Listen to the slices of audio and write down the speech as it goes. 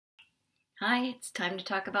Hi, it's time to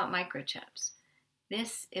talk about microchips.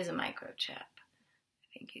 This is a microchip.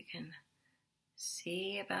 I think you can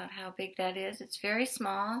see about how big that is. It's very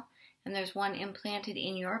small, and there's one implanted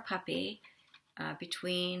in your puppy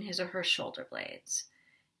between his or her shoulder blades,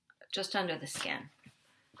 just under the skin.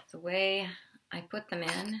 The way I put them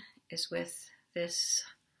in is with this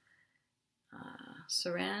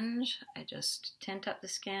syringe. I just tint up the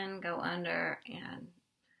skin, go under, and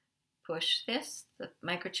push this. The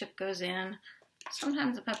microchip goes in.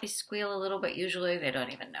 Sometimes the puppies squeal a little, but usually they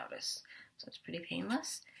don't even notice. So it's pretty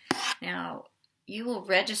painless. Now, you will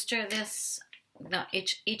register this. Now,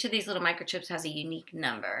 each of these little microchips has a unique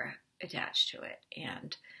number attached to it.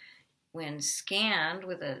 And when scanned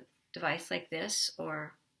with a device like this,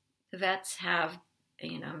 or the vets have,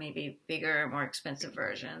 maybe bigger, more expensive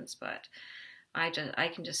versions, but I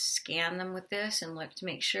can just scan them with this and look to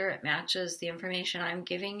make sure it matches the information I'm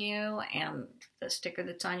giving you and the sticker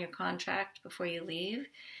that's on your contract before you leave.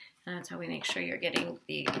 And that's how we make sure you're getting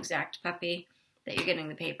the exact puppy that you're getting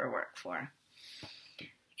the paperwork for.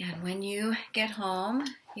 And when you get home,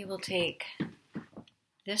 you will take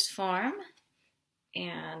this form,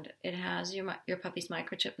 and it has your puppy's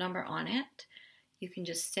microchip number on it. You can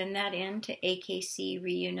just send that in to AKC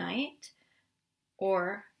Reunite,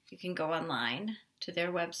 or you can go online to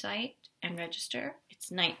their website and register. It's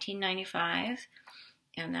 $19.95,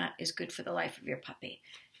 and that is good for the life of your puppy.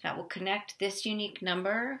 That will connect this unique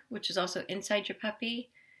number, which is also inside your puppy,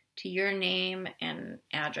 to your name and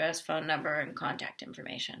address, phone number, and contact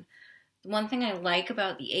information. The one thing I like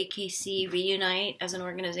about the AKC Reunite as an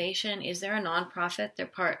organization is they're a nonprofit. They're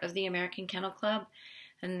part of the American Kennel Club,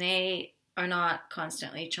 and they are not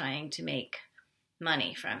constantly trying to make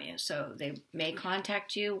money from you. So they may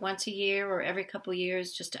contact you once a year or every couple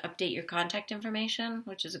years just to update your contact information,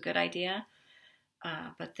 which is a good idea.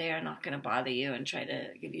 But they are not going to bother you and try to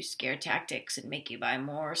give you scare tactics and make you buy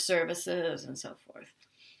more services and so forth.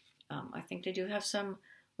 I think they do have some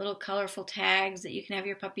little colorful tags that you can have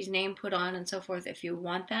your puppy's name put on and so forth if you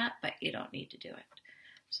want that, but you don't need to do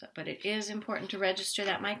it. But it is important to register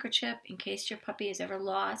that microchip in case your puppy is ever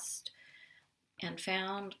lost and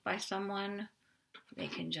found by someone. They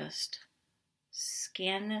can just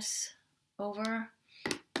scan this over,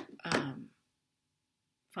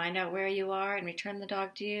 find out where you are, and return the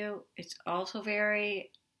dog to you. It's also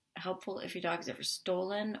very helpful if your dog is ever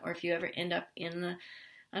stolen, or if you ever end up in the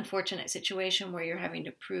unfortunate situation where you're having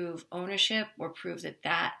to prove ownership or prove that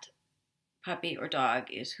that puppy or dog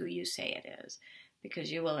is who you say it is, because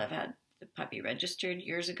you will have had the puppy registered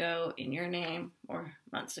years ago in your name, or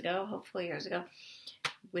months ago, hopefully years ago,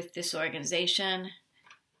 with this organization,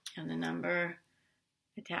 and the number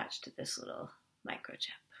attached to this little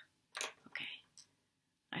microchip. Okay,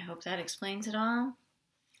 I hope that explains it all.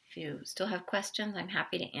 If you still have questions, I'm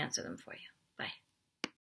happy to answer them for you.